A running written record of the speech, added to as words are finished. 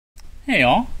Hey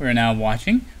all, we're now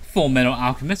watching Fullmetal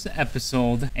Alchemist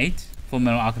episode 8.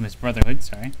 Fullmetal Alchemist Brotherhood,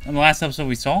 sorry. In the last episode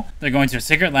we saw, they're going to a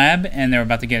secret lab and they're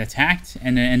about to get attacked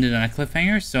and it ended on a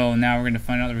cliffhanger, so now we're going to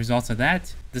find out the results of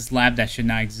that. This lab that should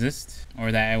not exist,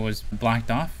 or that it was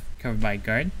blocked off, covered by a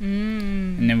guard.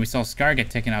 And then we saw Scar get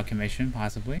taken out of commission,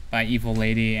 possibly, by Evil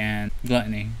Lady and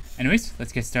Gluttony. Anyways,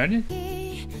 let's get started.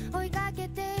 I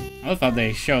love how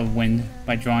they show wind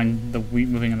by drawing the wheat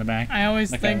moving in the back. I always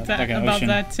think about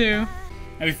that too.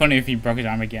 That'd be funny if he broke his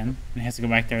arm again and he has to go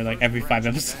back there like every 5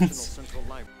 episodes.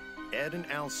 Ed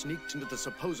and Al sneaked into the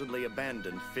supposedly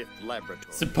abandoned 5th laboratory.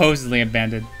 Supposedly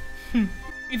abandoned.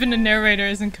 Even the narrator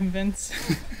isn't convinced.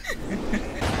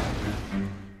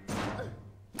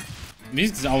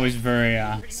 Music is always very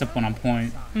simple and on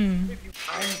point. I'm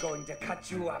going to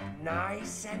cut you up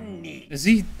nice and neat. Does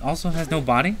he also has no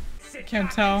body?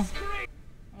 Can't tell.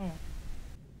 Oh.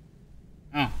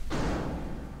 Oh.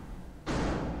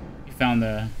 You found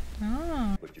the...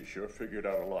 Oh. But you sure figured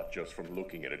out a lot just from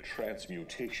looking at a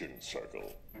transmutation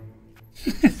circle.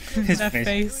 His That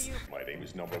face. My name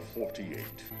is number 48,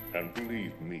 and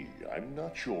believe me, I'm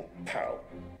not your pal.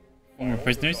 Former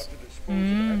prisoners?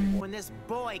 When this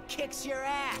boy kicks your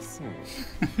ass.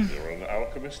 You're an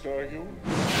alchemist, are you?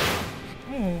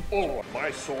 Oh, my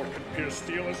sword can pierce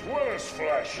steel as well as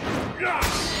flesh.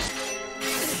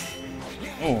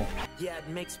 Oh. Yeah, it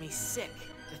makes me sick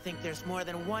to think there's more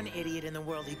than one idiot in the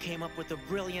world who came up with the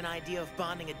brilliant idea of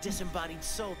bonding a disembodied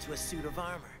soul to a suit of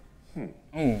armor.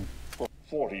 Oh.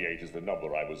 48 is the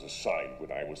number I was assigned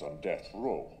when I was on death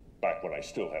row. Back when I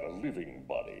still had a living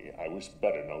body, I was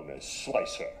better known as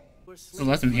Slicer. So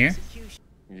let him here?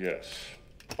 Yes,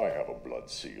 I have a blood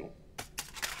seal.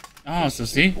 Oh, so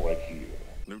see? Right here.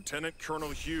 Lieutenant Colonel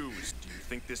Hughes, do you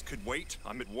think this could wait?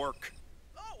 I'm at work.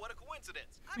 Oh, what a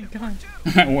coincidence. Oh my God.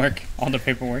 At work. All the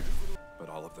paperwork. But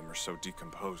all of them are so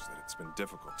decomposed that it's been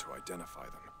difficult to identify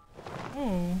them.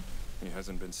 Oh. He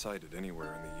hasn't been sighted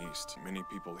anywhere in the East. Many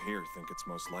people here think it's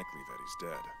most likely that he's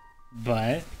dead.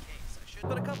 But...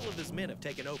 But a couple of his men have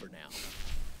taken over now.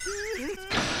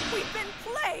 We've been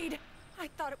played! I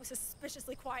thought it was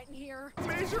suspiciously quiet in here.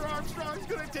 Major Armstrong's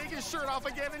gonna take his shirt off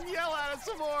again and yell at us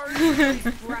some more. These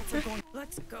brats are going.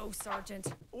 Let's go,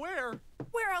 Sergeant. Where?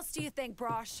 Where else do you think,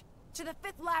 Brosh? To the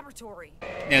 5th laboratory.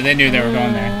 yeah, they knew they were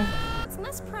going there. It's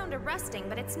less prone to rusting,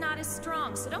 but it's not as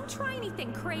strong, so don't try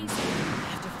anything crazy. I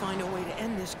have to find a way to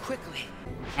end this quickly.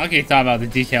 I like he thought about the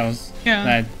details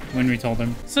that when we told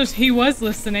him. So he was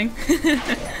listening.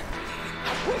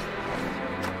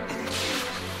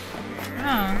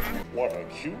 What a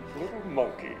cute little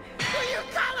monkey.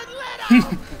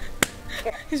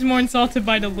 He's more insulted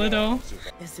by the little.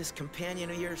 Is this companion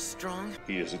of yours strong?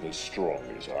 He isn't as strong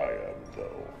as I am,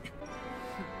 though.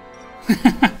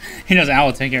 He knows Al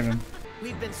will take care of him.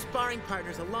 We've been sparring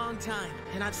partners a long time,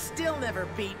 and I've still never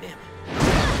beaten him.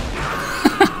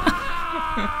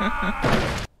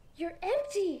 You're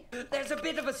empty. There's a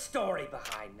bit of a story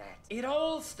behind that. It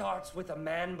all starts with a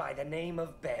man by the name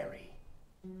of Barry.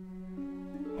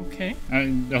 Okay.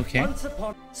 Okay. Once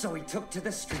upon, so he took to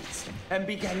the streets and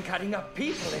began cutting up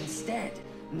people instead,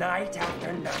 night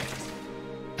after night.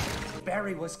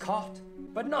 Barry was caught,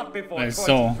 but not before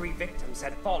 23 victims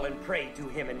had fallen prey to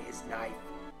him and his knife.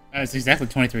 That's exactly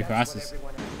 23 crosses.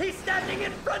 He's standing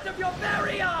in front of your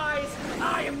very eyes!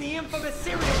 I am the infamous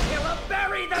serial killer,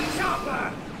 Barry the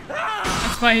Chopper! Ah!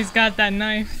 That's why he's got that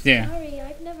knife. Yeah. Sorry,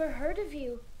 I've never heard of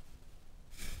you.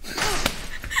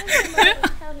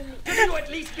 Should you at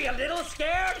least be a little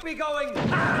scared? Be going,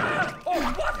 ah! Or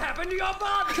what happened to your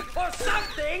body? Or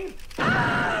something?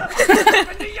 Ah! What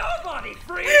happened to your body,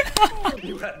 freak?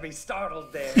 You had me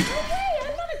startled there. Hey,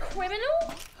 I'm not a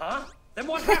criminal. Huh? Then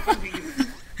what happened to you?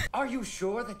 Are you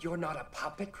sure that you're not a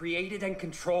puppet created and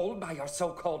controlled by your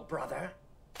so-called brother?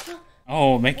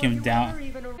 Oh, make him doubt.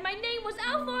 My name was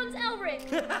Alphonse Elric.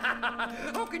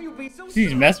 How can you be so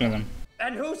He's sure? messing with him.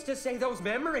 And who's to say those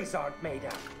memories aren't made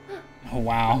up? Oh,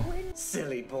 wow.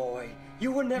 Silly boy.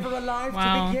 You were never alive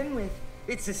Wow. to begin with.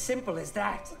 It's as simple as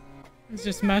that. He's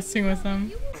just messing with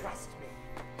him. Trust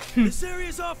me. This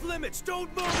area's off limits.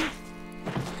 Don't move.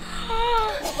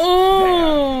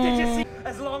 Oh! Did you see?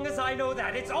 As long as I know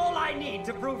that, it's all I need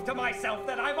to prove to myself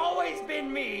that I've always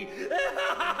been me.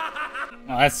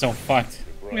 Oh, that's so fucked.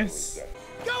 Yes.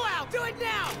 Go out! Do it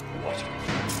now!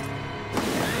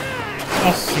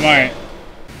 Oh, smart.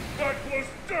 That was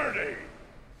dirty!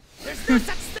 There's no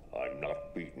such thing. I'm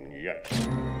not beaten yet.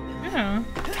 Yeah.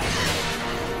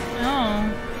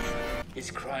 Oh. His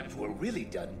crimes were really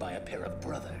done by a pair of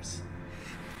brothers.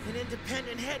 An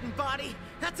independent head and body?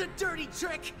 That's a dirty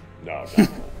trick! Now,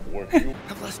 weren't you?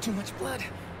 I've lost too much blood.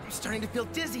 I'm starting to feel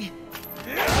dizzy.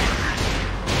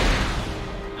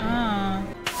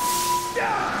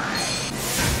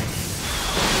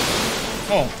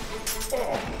 Oh.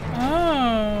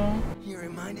 You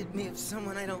reminded me of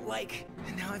someone I don't like,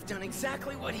 and now I've done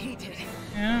exactly what he did.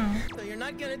 Yeah. So you're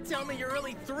not gonna tell me you're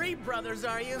really 3 brothers,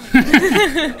 are you?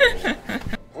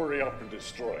 Hurry up and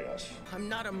destroy us. I'm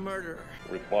not a murderer.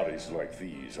 With bodies like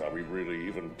these, are we really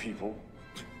even people?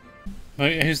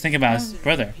 But who's thinking about his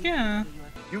brother? Yeah.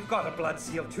 You've got a blood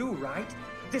seal too, right?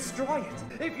 Destroy it.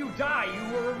 If you die,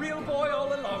 you were a real boy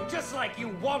all along, just like you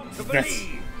want to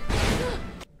believe.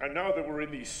 And now that we're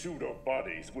in these pseudo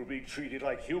bodies, we're being treated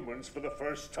like humans for the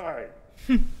first time.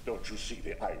 Don't you see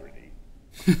the irony?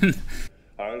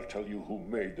 I'll tell you who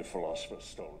made the Philosopher's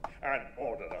Stone and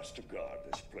ordered us to guard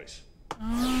this place.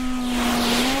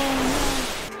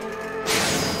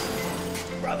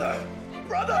 Brother!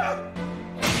 Brother!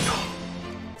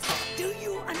 Do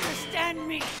you understand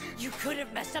me? You could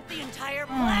have messed up the entire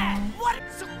plan. What?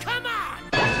 So come on!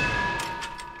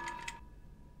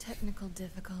 Technical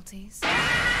difficulties.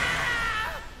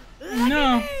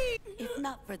 No. If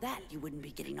not for that, you wouldn't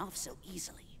be getting off so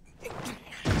easily.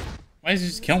 Why does he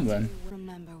just kill him then?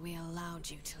 Remember, we allowed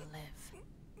you to live.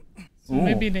 So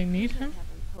maybe they need him?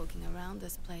 Poking around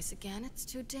this place again, it's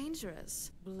too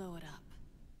dangerous. Blow it up.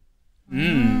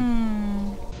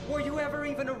 Were you ever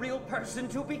even a real person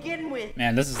to begin with?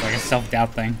 Man, this is like a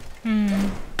self-doubt thing.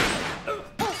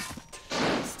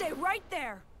 Stay right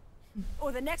there,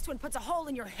 or the next one puts a hole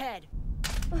in your head.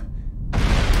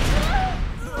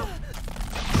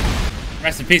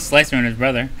 Rest in peace, Slicer and his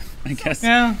brother, I guess.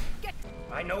 Yeah.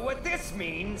 I know what this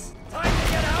means. Time to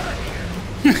get out of here.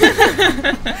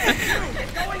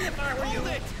 Get going if I were you.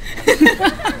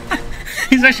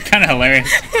 He's actually kind of hilarious.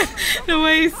 The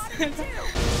way he's...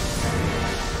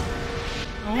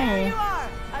 There you are!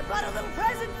 I brought a little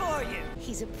present for you.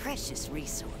 He's a precious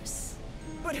resource.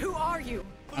 But who are you?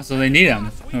 Oh, so they need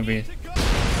him.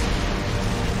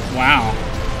 Wow.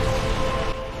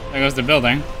 There goes the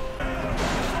building.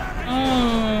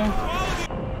 Oh.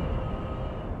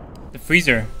 The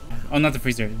freezer. Oh, not the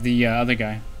freezer. The other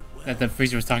guy that the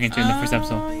freezer was talking to in the first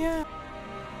episode. Oh, yeah.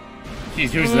 Jeez,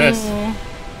 who's this?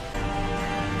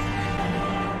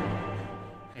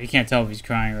 You can't tell if he's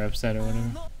crying or upset or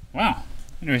whatever. Wow.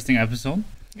 Interesting episode.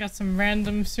 Got some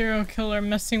random serial killer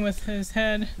messing with his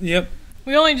head. Yep.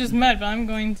 We only just met, but I'm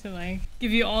going to like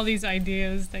give you all these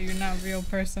ideas that you're not a real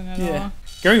person at all.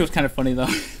 Gary was kind of funny though,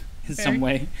 in Barry? some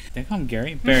way. Did I call him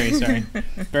Gary? Barry, sorry.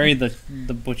 Barry the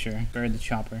butcher. Barry the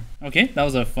chopper. Okay, that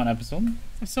was a fun episode.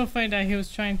 It's so funny that he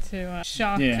was trying to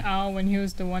shock Al when he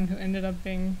was the one who ended up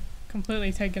being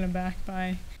completely taken aback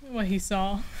by what he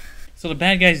saw. So the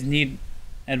bad guys need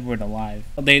Edward alive.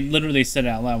 They literally said it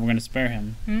out loud, we're going to spare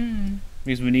him.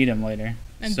 Because we need him later.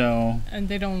 And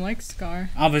they don't like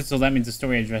Scar. Obviously, so that means the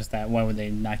story addressed that. Why would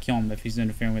they not kill him if he's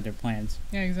interfering with their plans?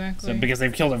 Yeah, exactly. So because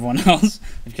they've killed everyone else.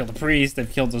 They've killed the priest. They've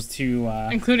killed those two...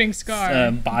 including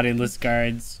Scar. Bodiless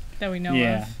guards. That we know of.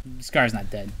 Yeah. Scar's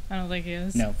not dead. I don't think he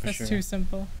is. No, for That's sure. too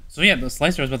simple. So yeah, the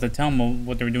Slicer was about to tell him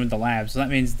what they were doing at the lab. So that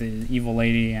means the evil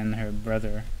lady and her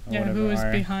brother, or whatever, who was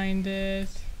behind it.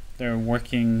 They're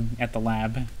working at the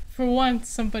lab. For once,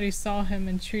 somebody saw him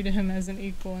and treated him as an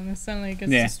equal, and then suddenly it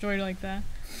gets destroyed like that.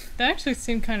 That actually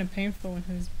seemed kind of painful when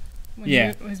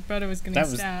his brother was getting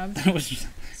stabbed.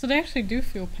 So they actually do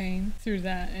feel pain through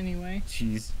that anyway.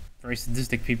 Jeez, very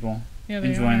sadistic people. Yeah, they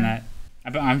enjoying are. that. I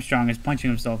bet Armstrong is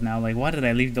punching himself now. Like, why did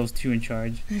I leave those two in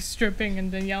charge? He's stripping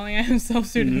and then yelling at himself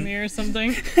through the mirror or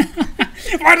something.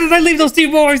 Why did I leave those two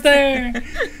boys there?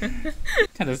 Kind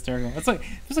of hysterical. It's like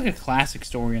a classic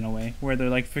story in a way, where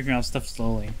they're like figuring out stuff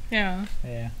slowly. Yeah.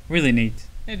 Yeah. Really neat.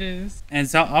 It is. And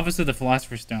so obviously the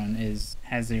Philosopher's Stone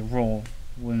has a role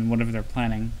in whatever they're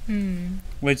planning,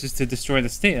 which is to destroy the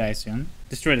state. I assume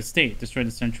destroy the state, destroy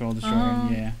the central,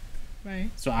 yeah.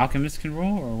 Right. So alchemists can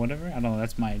rule or whatever. I don't know.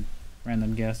 That's my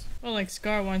random guess. Well, like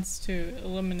Scar wants to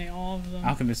eliminate all of them.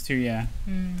 Alchemists too, yeah.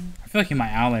 I feel like he might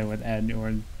ally with Ed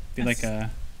or be like a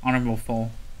honorable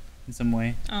foe in some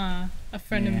way. A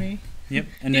frenemy. Yep.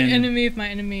 And the enemy of my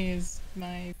enemy is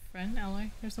my friend, ally,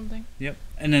 or something. Yep.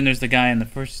 And then there's the guy in the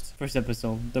first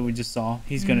episode that we just saw.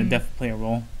 He's gonna definitely play a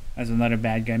role as another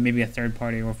bad guy, maybe a third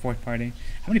party or a fourth party.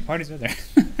 How many parties are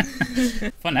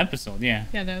there? Fun episode, yeah.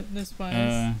 Yeah, this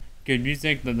was. Good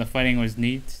music. The fighting was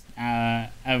neat.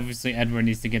 Obviously Edward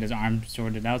needs to get his arm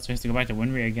sorted out, so he has to go back to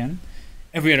Winry again.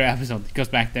 Every other episode, he goes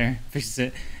back there, fixes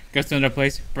it, goes to another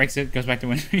place, breaks it, goes back to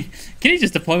Winry. Can he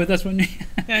just deploy with us, Winry?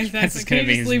 Yeah, exactly. That's just gonna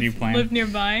be his new plan. Live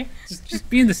nearby. Just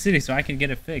be in the city so I can get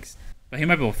it fixed. But he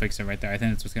might be able to fix it right there. I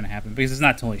think that's what's gonna happen because it's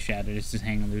not totally shattered; it's just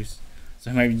hanging loose.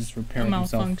 So he might just repair it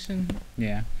himself. Malfunction.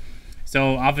 Yeah.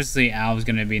 So obviously Al is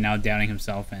gonna be now doubting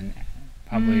himself, and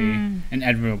probably and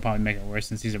Edward will probably make it worse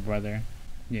since he's a brother.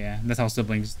 Yeah, that's how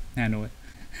siblings handle it.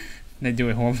 They do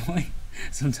it horribly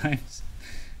sometimes.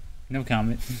 No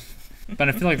comment. But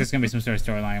I feel like there's gonna be some sort of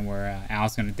storyline where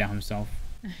Al's gonna down himself.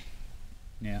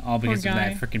 Yeah, all because of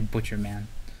that freaking butcher man.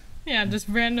 Yeah, just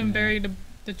random buried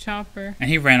the chopper. And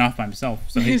he ran off by himself,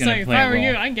 so he's gonna like, play if I were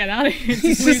you, I'd get out of here.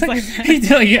 Just leave like that.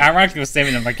 He ironically was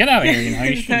saving them, like, get out of here, you know,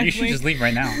 you should just leave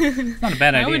right now. It's not a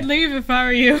bad idea. I would leave if I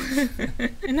were you.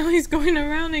 And now he's going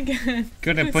around again.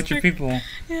 Good at butcher people.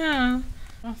 Yeah.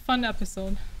 A fun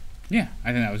episode. Yeah,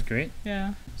 I think that was great.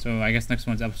 Yeah. So I guess next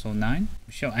one's episode 9.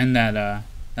 And that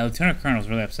Lieutenant Colonel's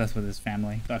really obsessed with his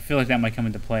family. So I feel like that might come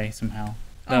into play somehow.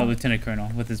 The Lieutenant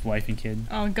Colonel with his wife and kid.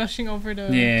 Oh, gushing over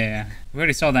to... Yeah. We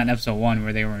already saw that in episode 1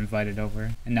 where they were invited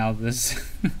over. And now this.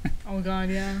 Oh god,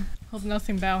 yeah. Hope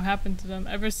nothing bad happened to them.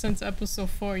 Ever since episode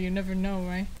 4, you never know,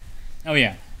 right? Oh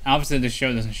yeah. Obviously the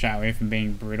show doesn't shy away from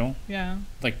being brutal. Yeah.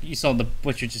 Like, you saw the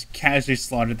butcher just casually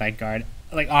slaughtered that guard.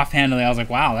 Like, offhandedly, I was like,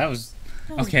 wow, that was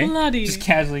okay. Bloody. Just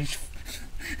casually...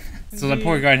 So the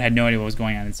poor guard had no idea what was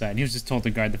going on inside. He was just told to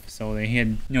guard the facility. He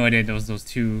had no idea there was those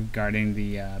two guarding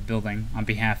the building on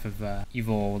behalf of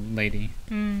evil old lady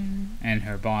and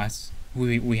her boss, who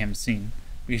we haven't seen.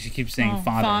 Because she keeps saying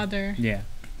father. Father. Yeah.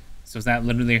 So is that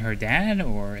literally her dad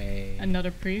or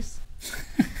another priest?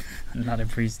 Another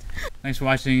priest. Thanks for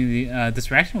watching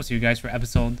this reaction. We'll see you guys for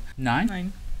episode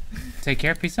 9. Take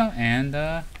care, peace out, and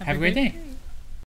have a great day.